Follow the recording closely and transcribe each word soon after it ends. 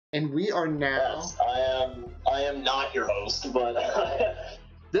And we are now... Yes, I am not your host, but I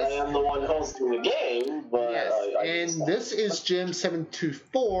am the one hosting the game. But yes, and this is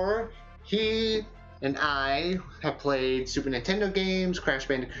Jim724. He and I have played Super Nintendo games, Crash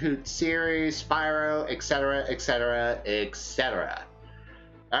Bandicoot series, Spyro, etc., etc., etc.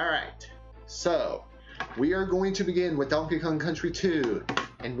 Alright, so we are going to begin with Donkey Kong Country 2,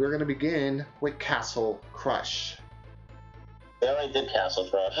 and we're going to begin with Castle Crush. They already did Castle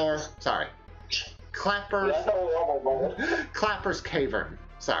Crush. Or, sorry, Clapper's Cavern.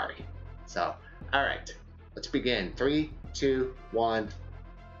 Sorry. So, alright, let's begin. 3, 2, 1,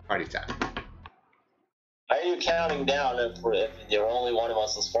 party time. How are you counting down if you're only one of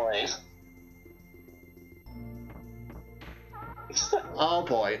us is playing? Oh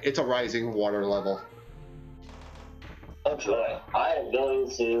boy, it's a rising water level. Oh joy. I am going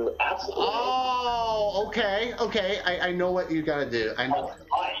to absolutely... Oh, okay, okay. I know what you gotta do. I know.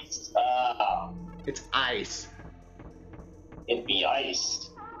 Ice. It's ice. It'd be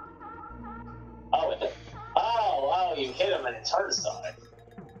iced. Oh, you hit him and it turns aside.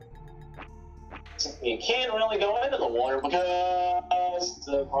 You can't really go into the water because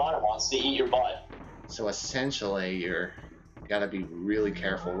the piranha wants to eat your butt. So essentially, you gotta be really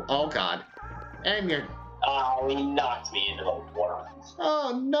careful. Oh god. And you're... Oh, he knocked me into the water.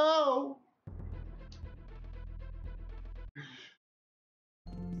 Oh no!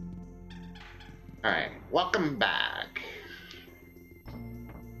 Alright, welcome back.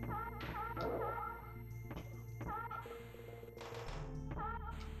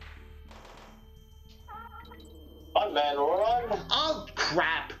 Run, man, run! Oh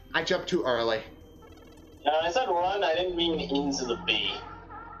crap! I jumped too early. I said run, I didn't mean into the B.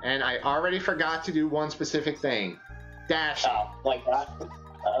 And I already forgot to do one specific thing. Dash. Oh, like that?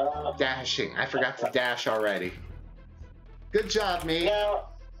 Dashing. I forgot to dash already. Good job, me. Now,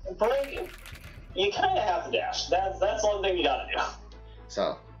 Brake, you kind of have to dash. That's one thing you gotta do.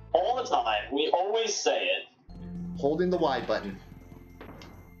 So. All the time. We always say it. Holding the Y button.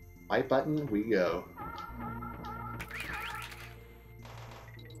 Y button, we go.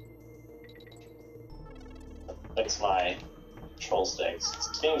 Fix my control sticks.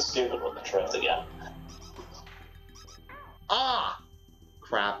 It's being stupid with the drift again. Ah!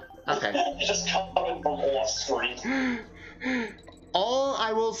 Crap. Okay. Just coming from off screen. All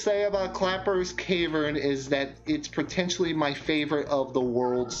I will say about Clapper's Cavern is that it's potentially my favorite of the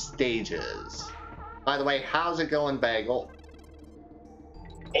world stages. By the way, how's it going, Bagel?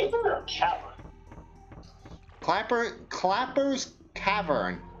 Cavern or cavern? Clapper's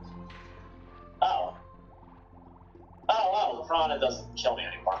Cavern. Oh, the piranha doesn't kill me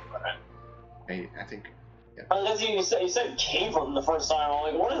anymore. Right? I think... Yeah. Unless you said cavern the first time. I'm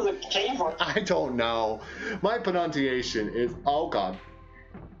like, what is a cavern? I don't know. My pronunciation is... Oh, God.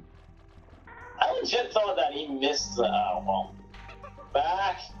 I legit thought that he missed the... Oh, well.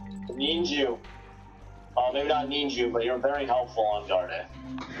 Back. Ninju. Oh, maybe not Ninju, but you're very helpful on Garde.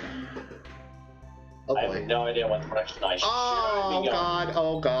 Oh, I boy. have no idea what direction I should Oh, be going. God.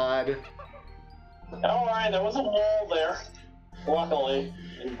 Oh, God. Alright, there was a wall there. Luckily,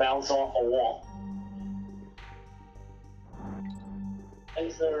 and bounce off a wall.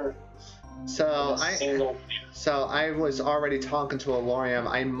 Is there... So I was already talking to Alorium.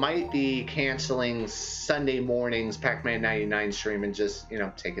 I might be canceling Sunday morning's Pac-Man 99 stream and just,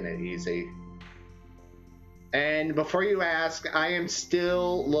 taking it easy. And before you ask, I am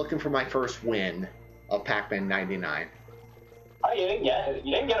still looking for my first win of Pac-Man 99. Oh, you didn't get it?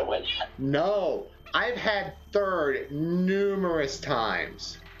 You didn't get a win yet? No, I've had third numerous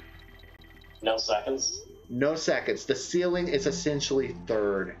times. No seconds? No seconds. The ceiling is essentially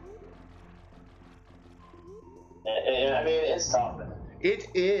third. I mean, it's tough. It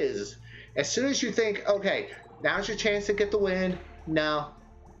is. As soon as you think, okay, now's your chance to get the win, no.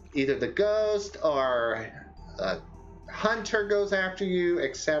 Either the ghost or a hunter goes after you,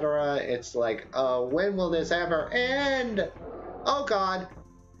 etc. It's like, when will this ever end? Oh, God.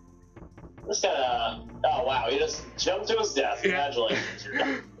 Just gotta... Oh, wow, he just jumped to his death. Congratulations.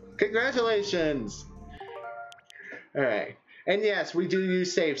 Congratulations. Alright. And yes, we do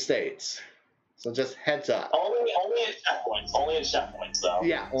use save states. So just heads up. Only at checkpoints. Only at checkpoints, though.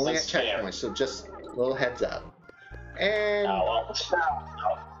 Yeah, only at That's checkpoints. So just a little heads up. And... Oh, well.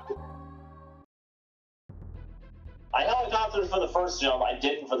 I helicoptered for the first jump. I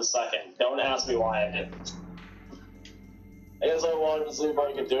didn't for the second. Don't ask me why I didn't. I guess I wanted to see if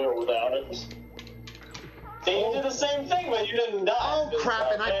I could do it without it. See, you did the same thing, but you didn't die. Oh,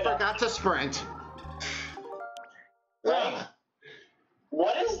 crap, and I forgot to sprint. Right?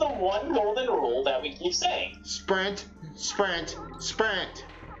 What is the one golden rule that we keep saying? Sprint, sprint, sprint.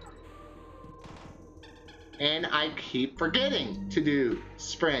 And I keep forgetting to do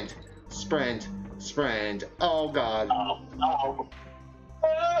sprint, sprint, sprint. Oh god.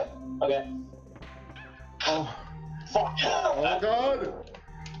 Okay. Oh. Fuck. Oh god.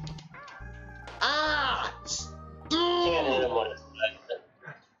 Ah! Can't hit him with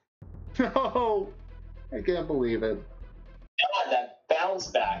it. No! I can't believe it. God, that bounce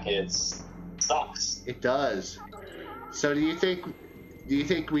back sucks. It does. So do you think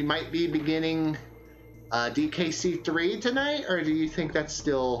we might be beginning DKC3 tonight, or do you think that's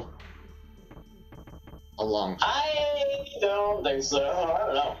still a long time? I don't think so. I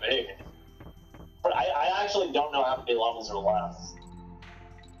don't know, maybe. But I actually don't know how many levels are left.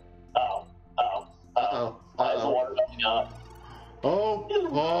 Uh-oh. Is the water coming up? Oh.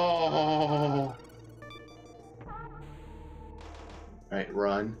 Oh. Alright,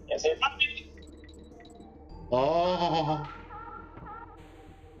 run. Yes, it might be. Oh.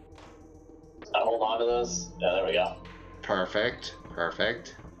 Hold on to this. Yeah, there we go. Perfect.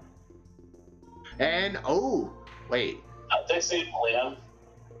 Perfect. And, oh, wait. Dixie, Liam.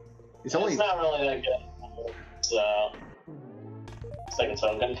 It's only... It's not really that good. So, second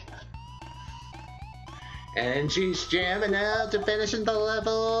token. And she's jamming out to finishing the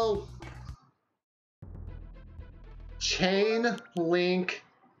level. Chain link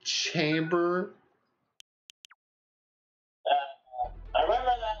chamber. I remember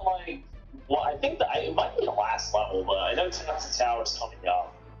that, like, well, I think that it might be the last level, but I know Toxic Tower's coming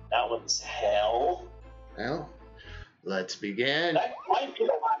up. That one's hell. Well, let's begin. That might be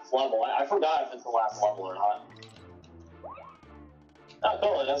the last level. I forgot if it's the last level or not. Oh,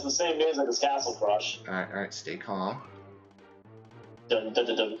 cool. It has the same music as Castle Crush. Alright, stay calm. Dun, dun,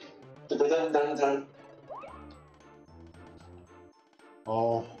 dun, dun. Dun, dun, dun, dun, dun.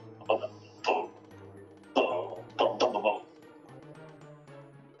 Oh. Boom, boom, boom, boom, boom, boom.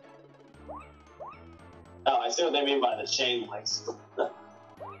 Oh, I see what they mean by the chain links. Alright,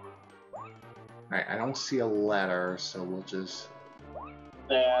 I don't see a letter, so we'll just...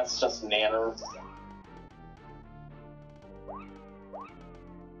 Yeah, it's just nanner.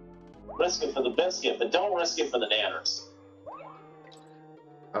 Risk it for the biscuit, but don't risk it for the nanners.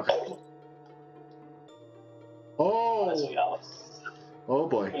 Okay. Oh! We got like, Oh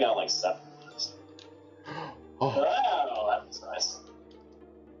boy. we got like 7. Oh. Oh, that was nice.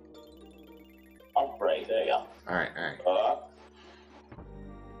 Upgrade, there you go. Alright.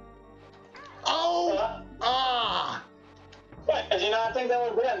 Oh! Ah! What, did you not think that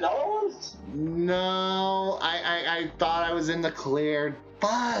would be another one? No, I thought I was in the clear.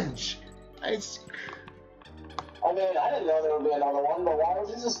 Fudge! I mean, I didn't know there would be another one, but why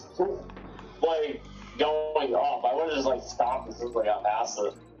was it just, like, going off? I would have just, like, stopped as soon as I got past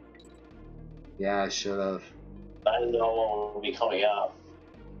it. Yeah, I should have. I didn't know what would be coming up.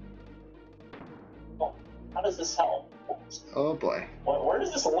 Oh, how does this help? Oh boy. Where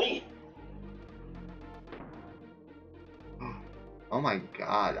does this lead? Oh my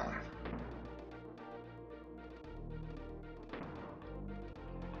god.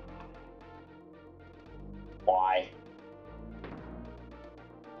 Why?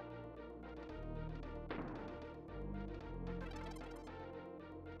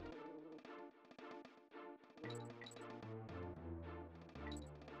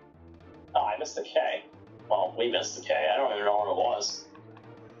 Oh, I missed the K. Well, we missed the K. I don't even know what it was.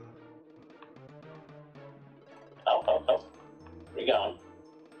 Oh. Where you going?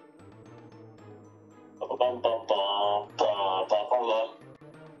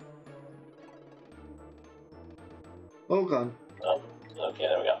 Oh god. Oh, okay,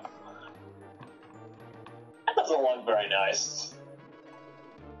 there we go. That doesn't look very nice.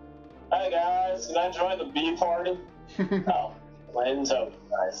 Hi guys, can I join the bee party? Oh, my hidden token,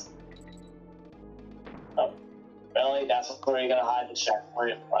 nice. Oh, really? That's where you're gonna hide the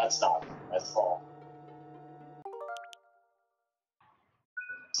checkpoint? Well, that's not. That's full.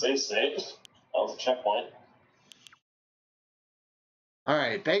 See? That was a checkpoint.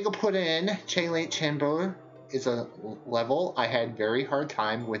 Alright, Bagel put in Chain Link Chamber is a level I had very hard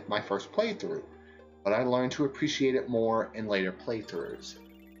time with my first playthrough, but I learned to appreciate it more in later playthroughs.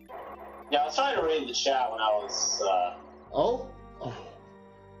 Yeah, I was trying to read the chat when I was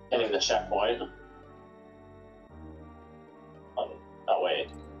hitting the checkpoint. Oh wait.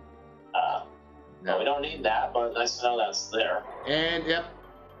 No, we don't need that, but nice to know that's there. And yep,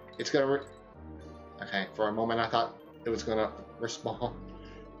 it's gonna. Okay, for a moment I thought it was gonna respawn.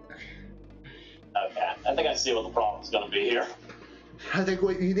 Okay, I think I see what the problem's gonna be here. I think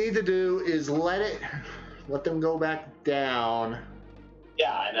what you need to do is let them go back down.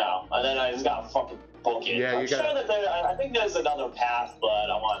 Yeah, I know. And then I just gotta fucking book it. Yeah, I'm sure that I think there's another path, but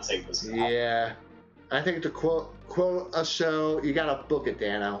I want to take this path. Yeah, I think to quote a show, you gotta book it,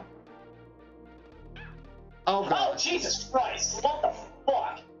 Dano. Oh God. Oh Jesus Christ! What the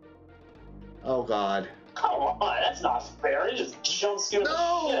fuck? Oh God. Come on, that's not fair. He just jump scared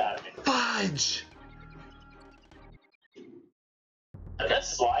the shit out of me. Fudge. And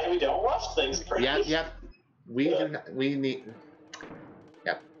that's why we don't rush things. Right? Yep. We need.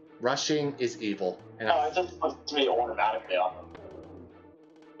 Yep. Rushing is evil. And No, it just puts me automatically on them.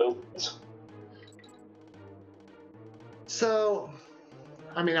 Oops. So,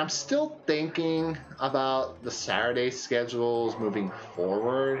 I mean, I'm still thinking about the Saturday schedules moving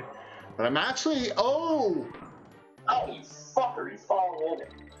forward, but I'm actually, Oh, you fucker, you followed me.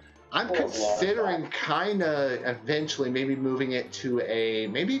 I'm considering kind of eventually maybe moving it to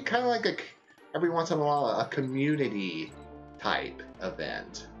maybe kind of like every once in a while, a community type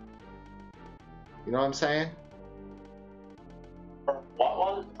event. You know what I'm saying? For what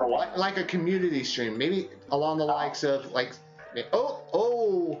one? For what? Like a community stream, maybe along the likes of like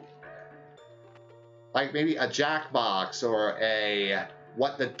like maybe a Jackbox or a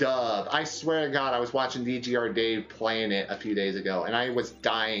What the Dub. I swear to God, I was watching DGR Dave playing it a few days ago, and I was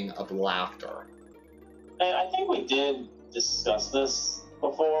dying of laughter. And I think we did discuss this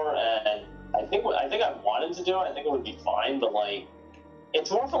before, and I think I wanted to do it. I think it would be fine, but like, it's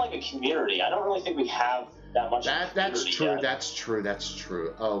more for like a community. I don't really think we have that much. That's true. Yet. That's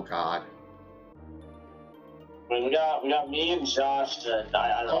true. Oh God. I mean, we got me and Josh, and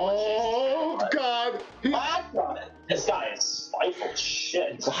I don't know. Oh God. I've done it. This guy is spiteful as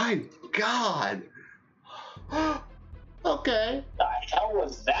shit. My God. Okay. The hell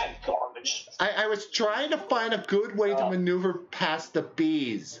was that garbage? I was trying to find a good way to maneuver past the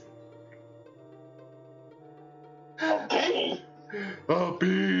bees. A bee? A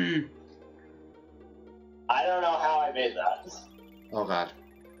bee. I don't know how I made that. Oh God.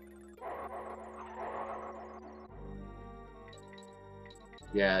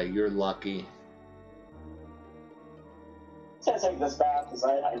 Yeah, you're lucky. I'm gonna take this path because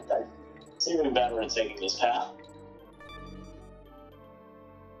I seem to be better at taking this path.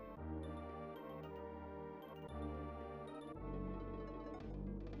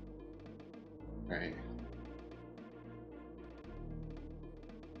 Right.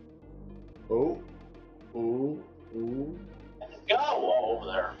 Oh. Ooh. Ooh. Go over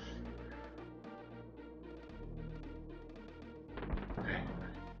there.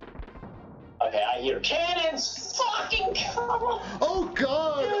 Okay, I hear cannons! Fucking come on! Oh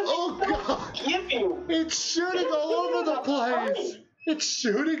God! Oh God! Give you! It's shooting all over the place! It's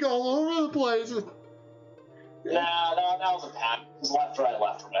shooting all over the place! Nah, that was a pack. It was left, right.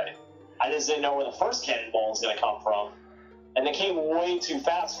 I just didn't know where the first cannonball was gonna come from. And it came way too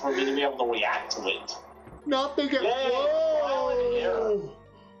fast for me to be able to react to it. Nothing. Whoa!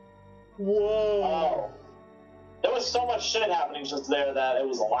 Whoa! Oh. There was so much shit happening just there that it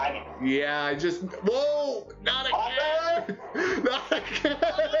was lagging. Yeah, I just... Whoa! Not again! Not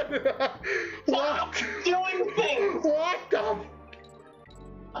again! Stop doing things! What the...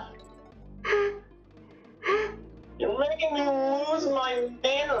 You're making me lose my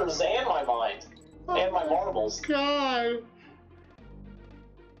manners and my mind. And my marbles. God!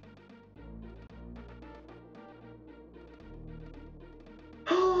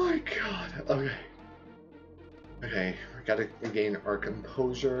 Oh my God. Okay. Okay, we gotta regain our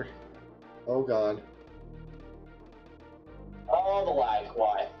composure. Oh God. Oh, the lag.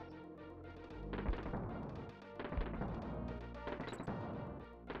 Why?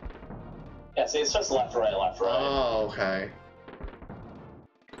 Yeah, see, it's just left, right. Oh, okay.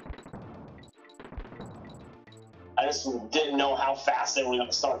 I just didn't know how fast they were going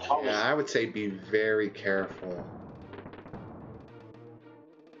to start coming. Yeah, I would say be very careful.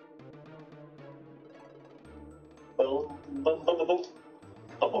 Boom, boom, boom, boom, boom.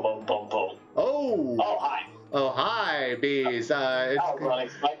 Boom, boom, boom, boom, boom. Oh! Oh, hi. Oh, hi, bees.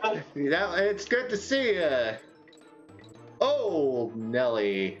 It's good to see you. Oh,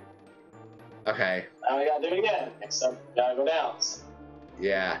 Nelly. Okay. Now we gotta do it again, except we gotta go down.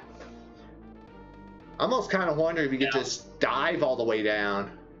 Yeah. I almost kind of wonder if you could just dive all the way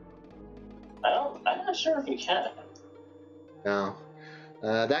down. I'm not sure if you can. No.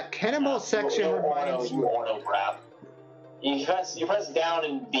 That cannonball section reminds me. Auto grab. You press down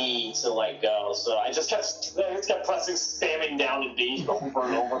and B to like go. So I just kept pressing, spamming down and B over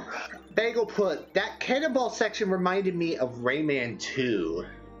and over. Bagel put that cannonball section reminded me of Rayman 2.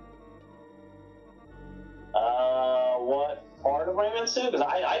 What part of Rayman 2? Because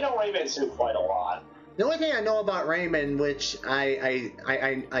I know Rayman 2 quite a lot. The only thing I know about Rayman, which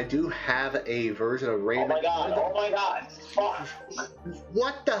I do have a version of Rayman. Oh my god! Fuck!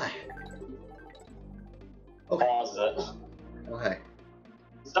 What the? Okay. Pause it. Okay.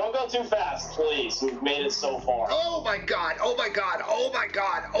 Don't go too fast, please. We've made it so far. Oh my god! Oh my god! Oh my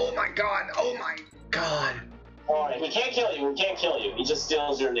god! Oh my god! Oh my god! Alright, he can't kill you. He can't kill you. He just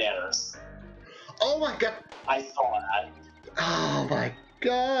steals your nanners. Oh my god! I saw that. Oh my I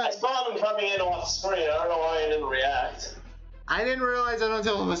god! saw them coming in off screen. I don't know why I didn't react. I didn't realize that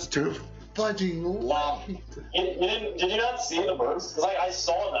until it was too fudging late. Did you not see the birds? Because I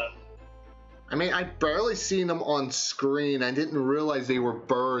saw them. I mean, I barely seen them on screen. I didn't realize they were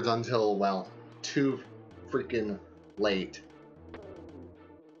birds until, well, too freaking late.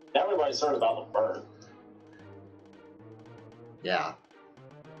 Everybody's heard about the bird. Yeah.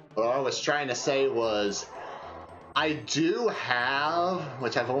 What I was trying to say was, I do have,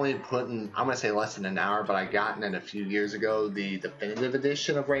 which I've only put in, I'm going to say less than an hour, but I gotten it a few years ago, the definitive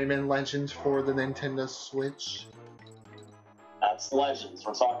edition of Rayman Legends for the Nintendo Switch. That's Legends.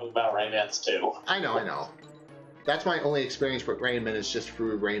 We're talking about Rayman's 2. I know. That's my only experience with Rayman is just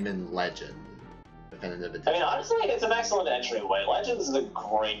through Rayman Legend definitive edition. I mean, honestly, it's an excellent entryway. Legends is a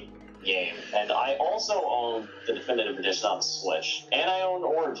great game, and I also own the definitive edition on the Switch, and I own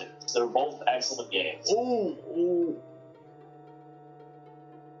Origins. They're both excellent games. Ooh.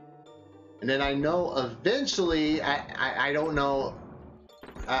 And then I know eventually, I don't know,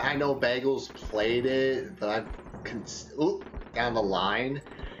 I know Bagels played it, but I've, down the line,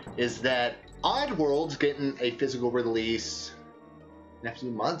 is that Oddworld's getting a physical release in a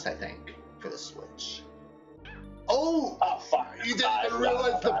few months, I think, for the Switch. Oh fuck. You didn't even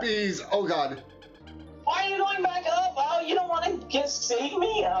realize the bees! Oh god. Why are you going back up? Oh, you don't want to just save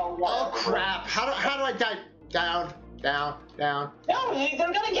me? Oh crap. How do I die? Down. No,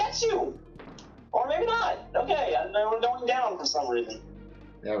 they're gonna get you! Or maybe not. Okay, we're going down for some reason.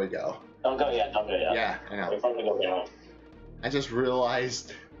 There we go. Don't go yet. Yeah, I know. We're probably gonna go down. I just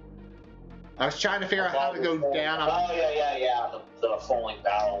realized. I was trying to figure out how to go down. Oh, yeah. The falling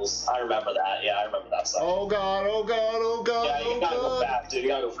barrels. I remember that. Yeah, I remember that stuff. Oh god. Yeah, you gotta go fast, dude. You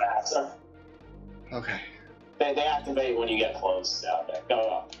gotta go faster. Okay. They activate when you get close. Yeah, okay. Go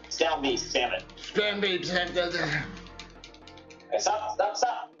up. It's down B. Spam it. Spam me. Okay, stop.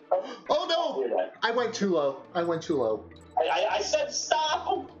 Oh no! I went too low. I said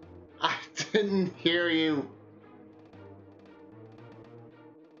stop! I didn't hear you.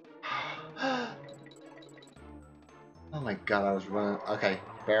 Oh my god, I was running. Okay,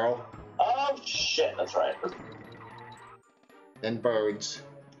 barrel. Oh shit, that's right. Then birds.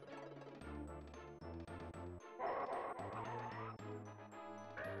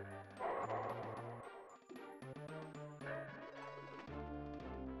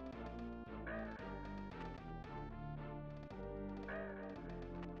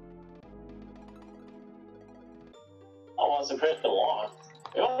 Oh, it's a pretty long.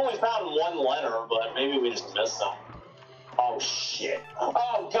 We only found one letter, but maybe we just missed them. Oh shit.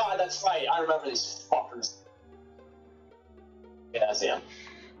 Oh god, that's right. I remember these fuckers. Yeah, I see him.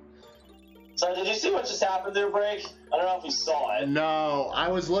 So, did you see what just happened there, Break? I don't know if you saw it. No, I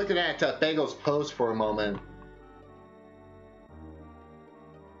was looking at Bagel's post for a moment.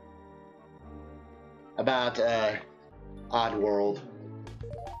 About, Oddworld.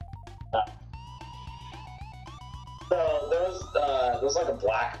 So, there's like a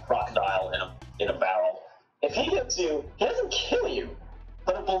black crocodile in a barrel. If he gets you, he doesn't kill you,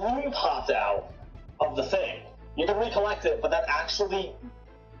 but a balloon popped out of the thing. You can recollect it, but that actually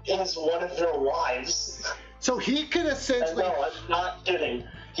is one of your lives. So he could essentially... No, I'm not kidding.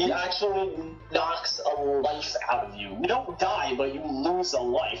 He actually knocks a life out of you. You don't die, but you lose a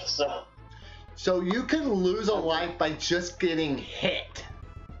life, so... So you can lose a life by just getting hit.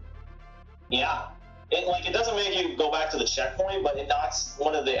 Yeah. It doesn't make you go back to the checkpoint, but it knocks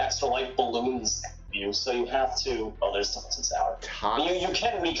one of the extra life balloons at you, so you have to... Oh, there's Toxin Tower. You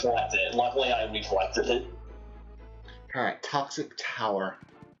can recollect it. Luckily, I recollected it. Alright, Toxic Tower.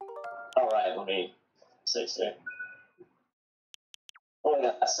 Alright, let me... 60. Oh, we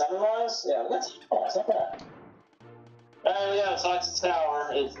got 7 lives? Yeah, that's not bad. Yeah, Toxic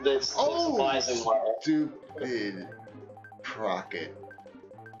Tower. It's surprising level. Stupid Crockett.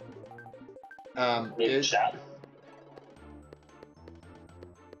 Read chat.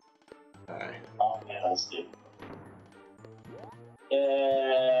 Alright. Oh, yeah, that's deep.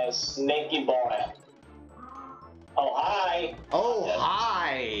 Yeah, Snaky Boy. Oh, hi! Oh,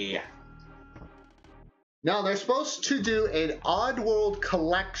 hi! Now, they're supposed to do an Oddworld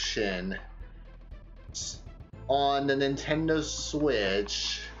collection on the Nintendo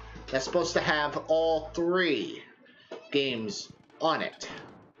Switch that's supposed to have all 3 games on it.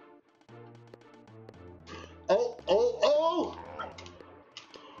 Oh!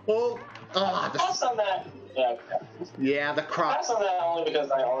 Oh, Pass on that. Yeah. yeah, the crop. Pass on that only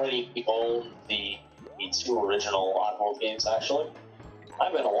because I already own the 2 original Oddworld games. Actually,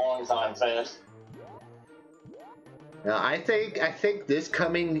 I've been a long time fan. Now, I think this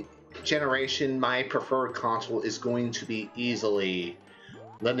coming generation, my preferred console is going to be easily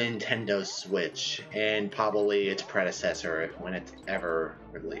the Nintendo Switch, and probably its predecessor when it's ever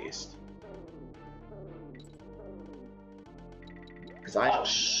released. Oh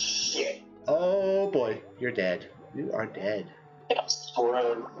shit! Oh boy, you're dead. You are dead. I'm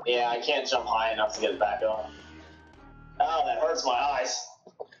screwed. Yeah, I can't jump high enough to get it back up. Oh, that hurts my eyes.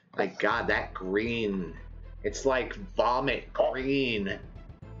 My God, that green. It's like vomit green.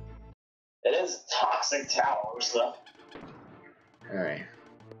 It is toxic towers, though. Alright.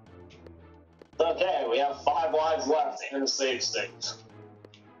 It's okay, we have 5 lives left in the save state.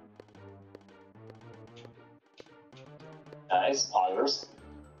 Nice, poggers.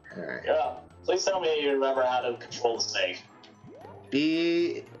 Alright. Yeah, please tell me you remember how to control the snake.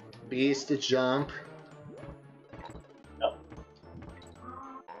 B is to jump. Yep.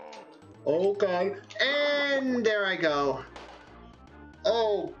 Oh God. And there I go.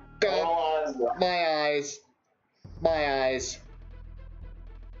 Oh God. My eyes. My eyes.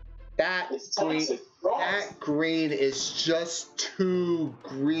 That green is just too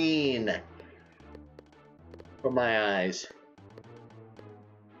green for my eyes.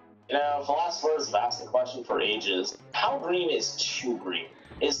 You know, philosophers have asked the question for ages. How green is too green?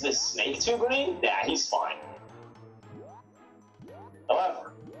 Is this snake too green? Nah, he's fine.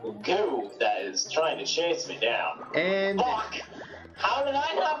 However, the goo that is trying to chase me down. And fuck! How did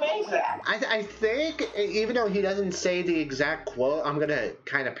I not make that? I think, even though he doesn't say the exact quote, I'm gonna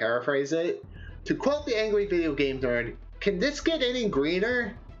kind of paraphrase it. To quote the angry video game nerd, can this get any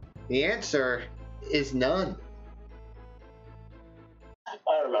greener? The answer is none.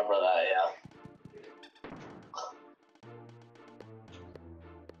 I remember that,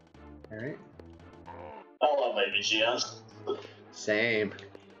 yeah. Alright. I love my VGMs. Same.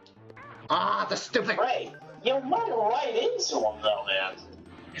 Ah, the stupid... Right. You went right into him, though, man.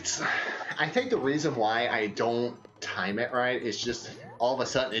 I think the reason why I don't time it right is just all of a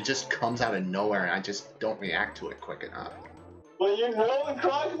sudden it just comes out of nowhere and I just don't react to it quick enough. Well, you know the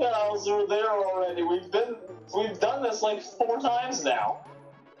crocodiles are there already. We've done this like 4 times now.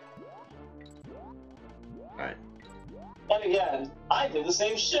 Alright. And again, I did the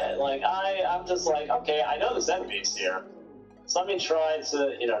same shit. Like, I'm just like, okay, I know this enemy's here. So let me try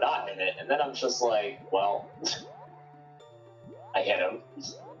to, not hit it. And then I'm just like, well, I hit him.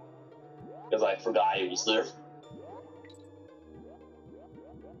 Because I forgot he was there.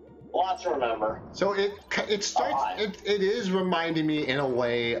 A lot to remember. So it starts, it is reminding me in a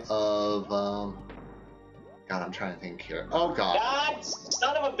way of, God, I'm trying to think here. Oh God. God,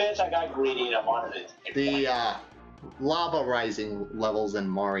 son of a bitch, I got greedy and I wanted it. The, lava rising levels in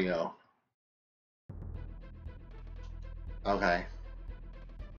Mario. Okay.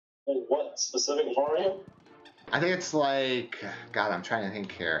 What specific Mario? I think it's like, God, I'm trying to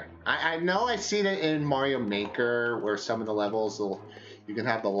think here. I know I've seen it in Mario Maker where some of the levels you can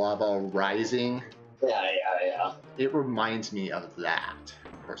have the lava rising. Yeah. It reminds me of that,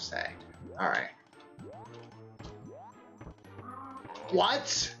 per se. Alright.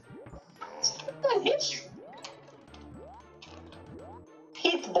 What? I hit you.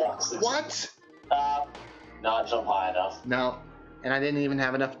 Hitboxes. What? Not jump high enough. No. And I didn't even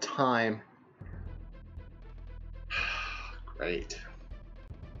have enough time. Great.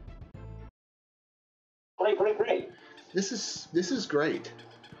 Great. This is great.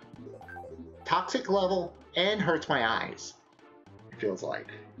 Toxic level and hurts my eyes. It feels like.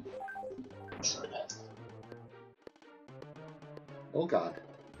 Oh God.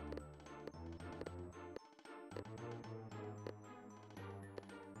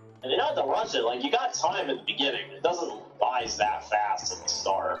 And you don't have to rush it. Like, you got time at the beginning. It doesn't rise that fast at the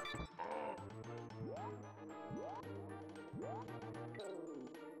start.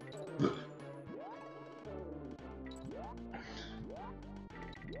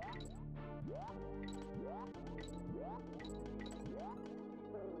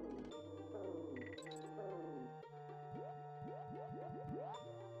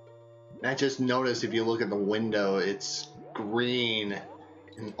 I just noticed if you look at the window, it's green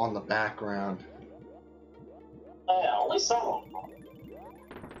on the background. Oh yeah, only some of them.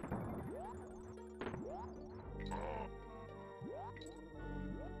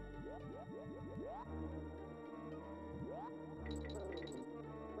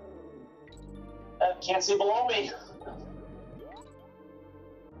 Can't see below me.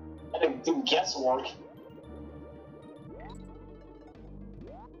 I had to do guesswork.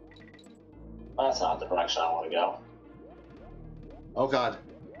 That's not the direction I want to go. Oh god.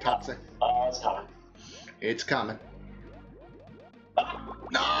 Toxic. Oh, it's coming. It's coming. Ah!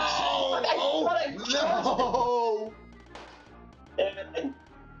 No! Oh, no! It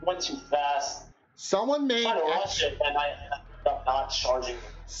went too fast. Someone made. I rushed it, and I ended up not charging.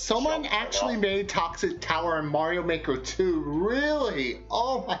 Someone actually made Toxic Tower in Mario Maker 2. Really?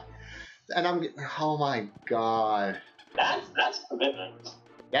 Oh my. And I'm. Oh my god. That's commitment.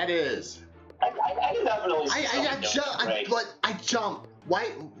 That is. I can definitely see But I jump.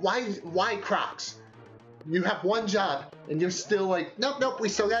 Why Crocs? You have one job, and you're still like, nope, we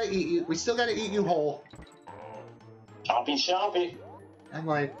still gotta eat you. We still gotta eat you whole. Chompy. I'm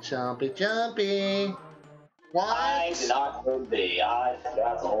like, jumpy. What? I did not hold D. I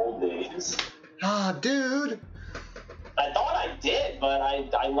forgot to hold D. Ah, dude. I thought I did, but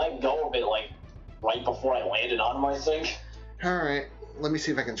I let go of it like right before I landed on my thing. Alright, let me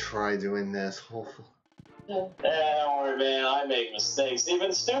see if I can try doing this. Hopefully. Don't worry, man. I make mistakes,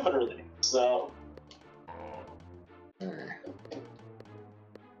 even stupider than you, so. Alright.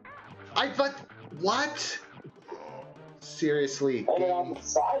 But what? Seriously. Hold on the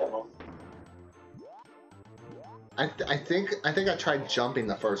side of them. I think I tried jumping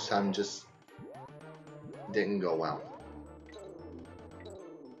the first time, just didn't go well.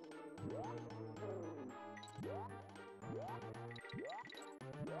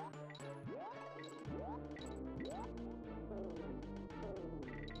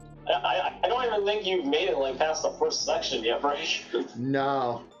 I don't even think you've made it like past the first section yet, right?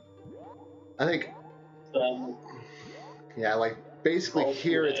 No. I think. Yeah, like basically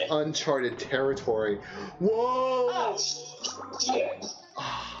here it's uncharted territory. Whoa! Oh, shit.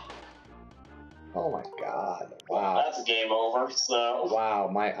 Oh my god! Wow. That's game over. So. Wow,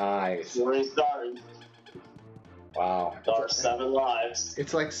 my eyes. Restarted. Wow. Our 7 lives.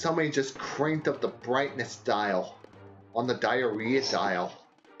 It's like somebody just cranked up the brightness dial on the diarrhea dial.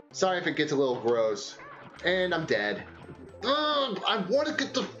 Sorry if it gets a little gross. And I'm dead. I want to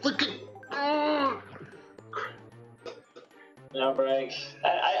get the freaking. No break.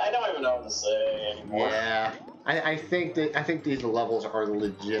 I don't even know what to say anymore. Yeah. I think these levels are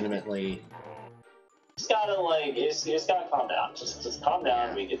legitimately. Just gotta like, you just gotta calm down. Just calm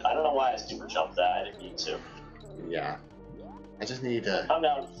down. Yeah. I don't know why I super jumped that. I didn't need to. Yeah. I just need to calm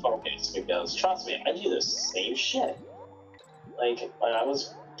down and focus, because trust me, I do the same shit. Like when I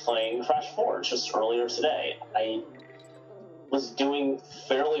was playing Crash 4 just earlier today, I was doing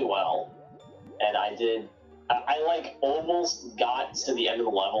fairly well, and I like almost got to the end of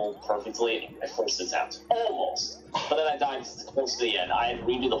the level perfectly in my first attempt. Almost. But then I died close to the end. I had to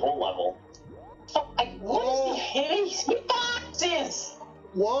redo the whole level. What is the hitting boxes?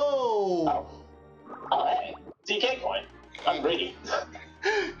 Whoa! Oh, hey. DK coin. I'm greedy.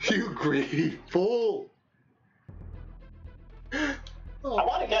 You greedy fool! Oh. I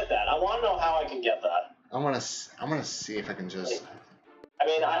want to get that. I want to know how I can get that. I want to see if I can just. I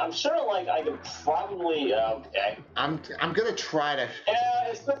mean, I'm sure, like, I could probably. Okay. I'm gonna try to. Yeah,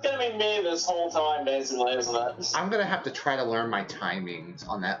 it's just gonna be me this whole time, basically, isn't it? I'm gonna have to try to learn my timings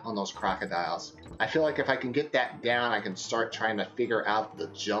on those crocodiles. I feel like if I can get that down, I can start trying to figure out the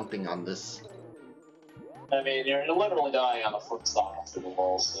jumping on this. I mean, you're literally dying on the first stop of the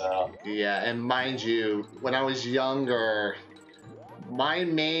wall, so. Yeah, and mind you, when I was younger, my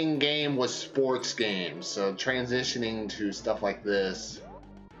main game was sports games, so transitioning to stuff like this.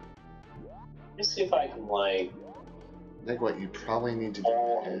 Let me see if I can, like. I think what you probably need to do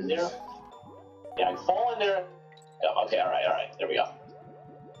fall in there. Yeah, I can fall in there. Oh, okay, alright, there we go.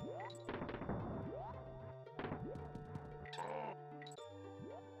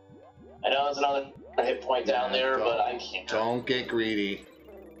 I know there's another hit point down there, but I can't. Don't get greedy.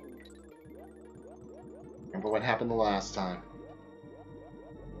 Remember what happened the last time.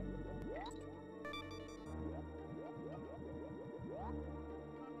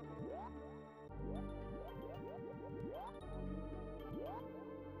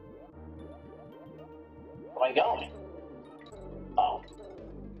 Where am I going? Oh.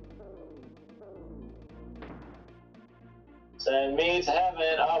 Send me to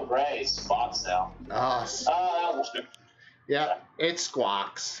heaven. Oh, great. Squawks now. Oh, that was good. yeah, it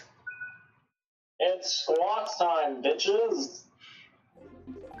squawks. It's squawks time, bitches.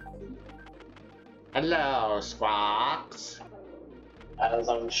 Hello, squawks. As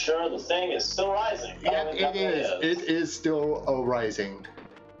I'm sure the thing is still rising. Yeah, it is. It is still rising.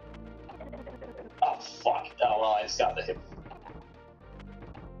 Oh, fuck. Oh, well, I just got the hit.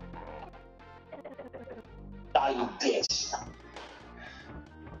 Die, you bitch.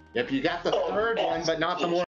 Yep, you got the third one, but not the more